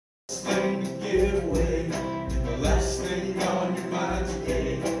thing to give away, the last thing on your mind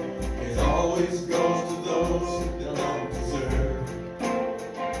today, it always goes to those that don't deserve.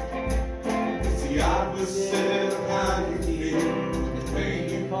 It's the opposite of how you feel, the pain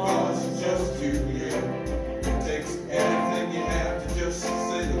you cause is just too real. It takes everything you have to just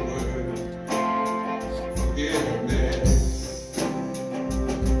say the word forgiveness.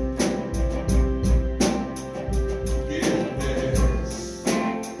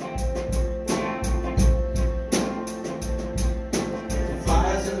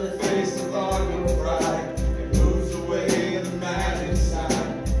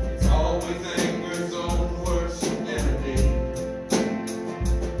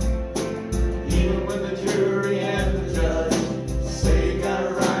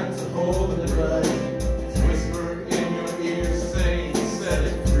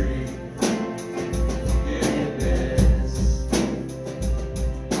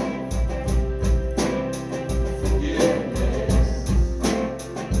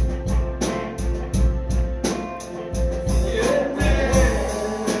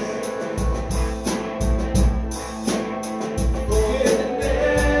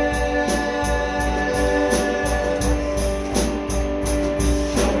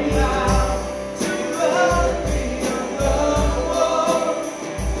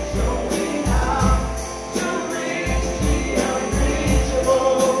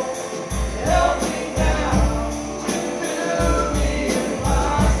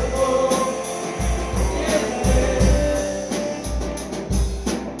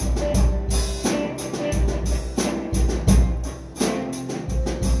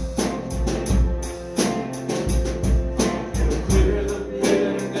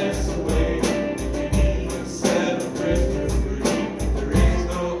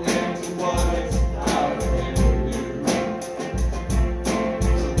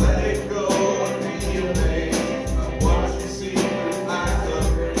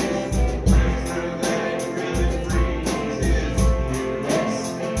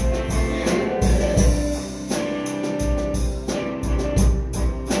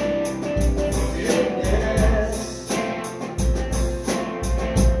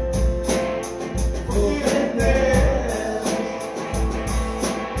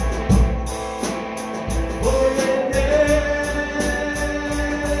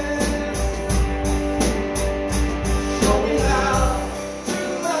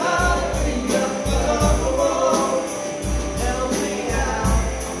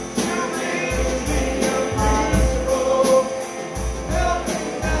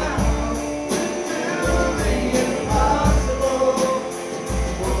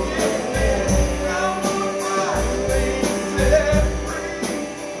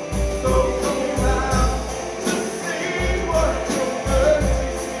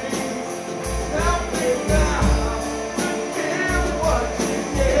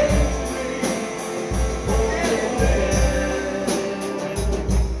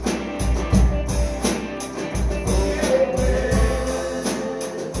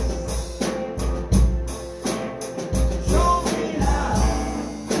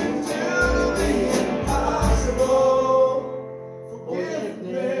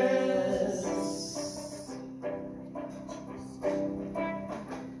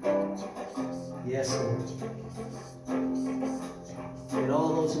 Yes, Lord. And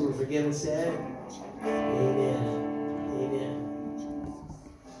all those who were forgiven said, Amen. Amen.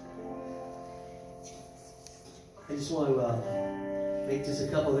 I just want to make just a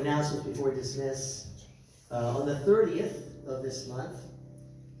couple of announcements before we dismiss. On the 30th of this month,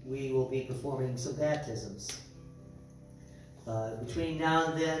 we will be performing some baptisms. Between now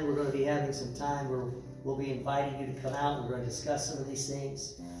and then, we're going to be having some time where we'll be inviting you to come out. We're going to discuss some of these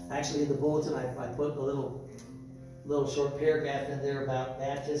things. Actually, in the bulletin, I put a little short paragraph in there about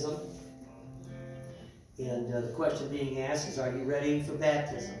baptism. And the question being asked is, are you ready for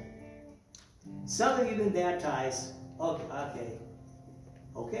baptism? Some of you have been baptized.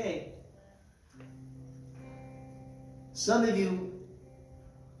 Okay. Some of you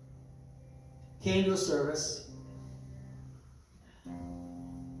came to a service.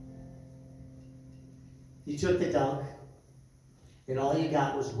 You took the dunk, and all you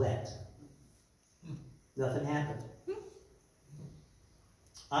got was wet. Nothing happened.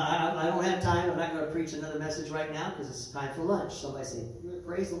 I don't have time. I'm not going to preach another message right now because it's time for lunch. Somebody say,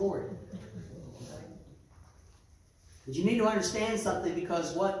 praise the Lord. But you need to understand something,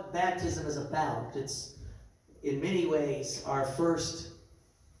 because what baptism is about, it's in many ways our first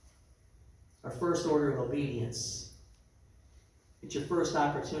order of obedience. It's your first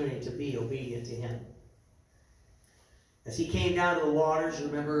opportunity to be obedient to Him. As he came down to the waters, you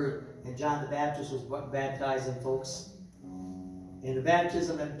remember, and John the Baptist was baptizing folks. And the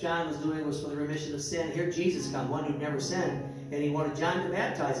baptism that John was doing was for the remission of sin. Here Jesus come, one who'd never sinned, and he wanted John to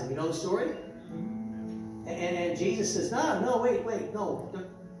baptize him. You know the story? And Jesus says, no, wait, no.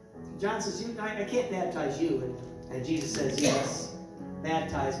 John says, I can't baptize you. And Jesus says, yes,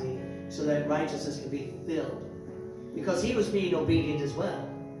 baptize me so that righteousness can be fulfilled. Because he was being obedient as well.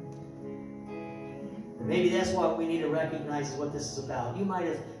 And maybe that's what we need to recognize is what this is about. You might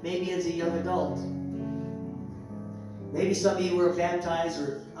have, maybe as a young adult, maybe some of you were baptized,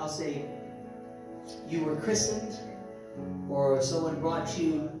 or I'll say you were christened, or someone brought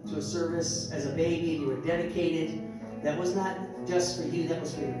you to a service as a baby and you were dedicated. That was not just for you, that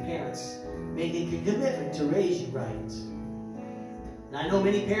was for your parents. Making a commitment to raise you right. And I know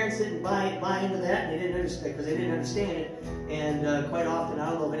many parents didn't buy into that, and they didn't understand, because they didn't understand it. And quite often, I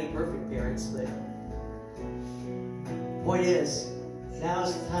don't know of any perfect parents, but the point is, now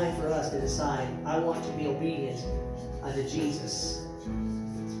is the time for us to decide, I want to be obedient unto Jesus.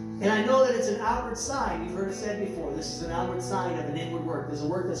 And I know that it's an outward sign. You've heard it said before. This is an outward sign of an inward work. There's a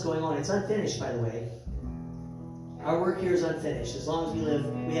work that's going on. It's unfinished, by the way. Our work here is unfinished. As long as we live,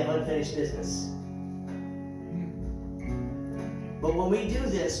 we have unfinished business. But when we do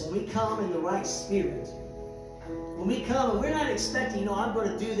this, when we come in the right spirit, when we come and we're not expecting, I'm going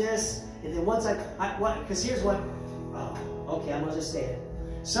to do this, and then once because here's what, okay, I'm going to just say it.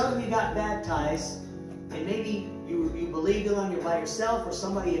 Some of you got baptized, and maybe you believed it by yourself, or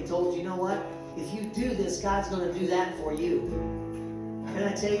somebody had told you, you know what, if you do this, God's going to do that for you. Can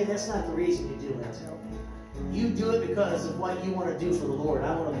I tell you, that's not the reason you do it. You do it because of what you want to do for the Lord.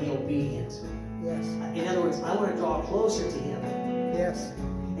 I want to be obedient. Yes. In other words, I want to draw closer to Him. Yes.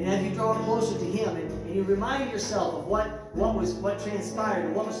 And as you draw closer to Him, and you remind yourself of what transpired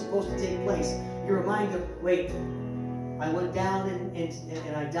and what was supposed to take place, you're reminded, wait, I went down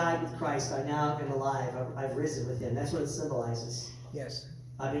and I died with Christ. I now am alive. I've risen with Him. That's what it symbolizes. Yes.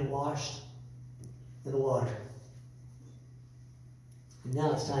 I've been washed in the water. And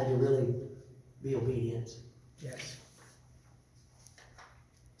now it's time to really be obedient. Yes.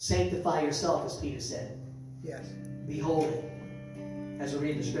 Sanctify yourself, as Peter said. Yes. Be holy. As we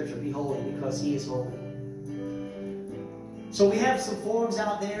read the scripture, be holy because He is holy. So we have some forums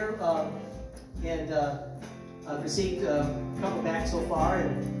out there, and I've received a couple back so far,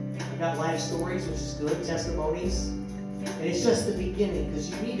 and I've got life stories, which is good, testimonies. And it's just the beginning, because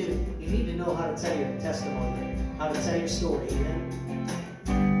you need to know how to tell your testimony, how to tell your story,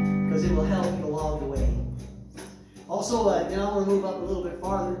 because it will help you along the way. Also, now I'm going to move up a little bit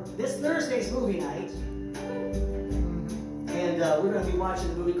farther. This Thursday's movie night, and we're going to be watching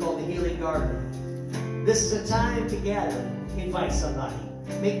a movie called The Healing Garden. This is a time to gather. Invite somebody.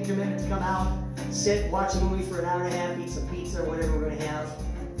 Make a commitment to come out, sit, watch a movie for an hour and a half, eat some pizza or whatever we're going to have,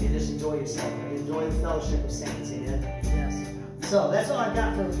 and just enjoy yourself. Enjoy the fellowship of saints. Amen? Yes. So that's all I've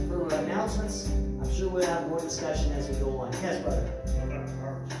got for announcements. I'm sure we'll have more discussion as we go on. Yes, brother?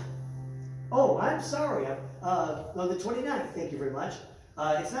 Oh, I'm sorry. On the 29th, thank you very much.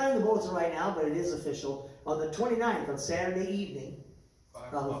 It's not in the bulletin right now, but it is official. On the 29th, on Saturday evening,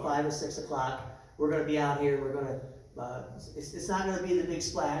 probably 5 or 6 o'clock, we're going to be out here. We're going to, it's not going to be the big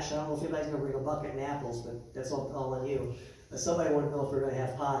splash. I don't know if anybody's going to bring a bucket and apples, but that's all on you. Somebody wanted to know if we're going to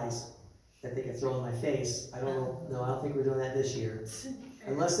have pies that they can throw in my face. I don't know. No, I don't think we're doing that this year.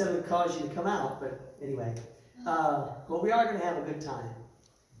 Unless that would cause you to come out, but anyway. But we are going to have a good time.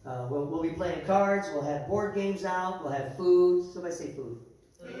 We'll be playing cards. We'll have board games out. We'll have food. Somebody say food.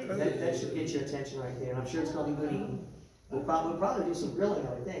 That should get your attention right there. And I'm sure it's going to be good eating. We'll probably do some grilling,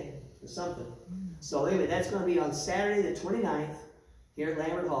 I would think, or something. So anyway, that's going to be on Saturday the 29th here at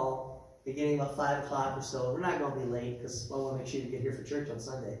Lambert Hall, beginning about 5 o'clock or so. We're not going to be late because I want to make sure you get here for church on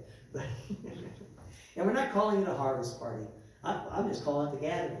Sunday. But and we're not calling it a harvest party. I'm just calling it the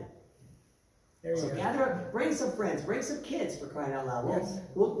gathering. So gather, bring some friends, bring some kids, for crying out loud.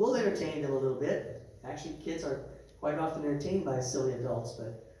 We'll entertain them a little bit. Actually, kids are quite often entertained by silly adults,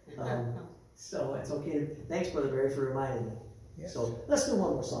 but so it's okay. Thanks, Brother Barry, for reminding me. Yes. So let's do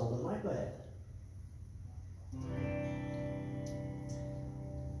one more song, Brother Mike. Go ahead.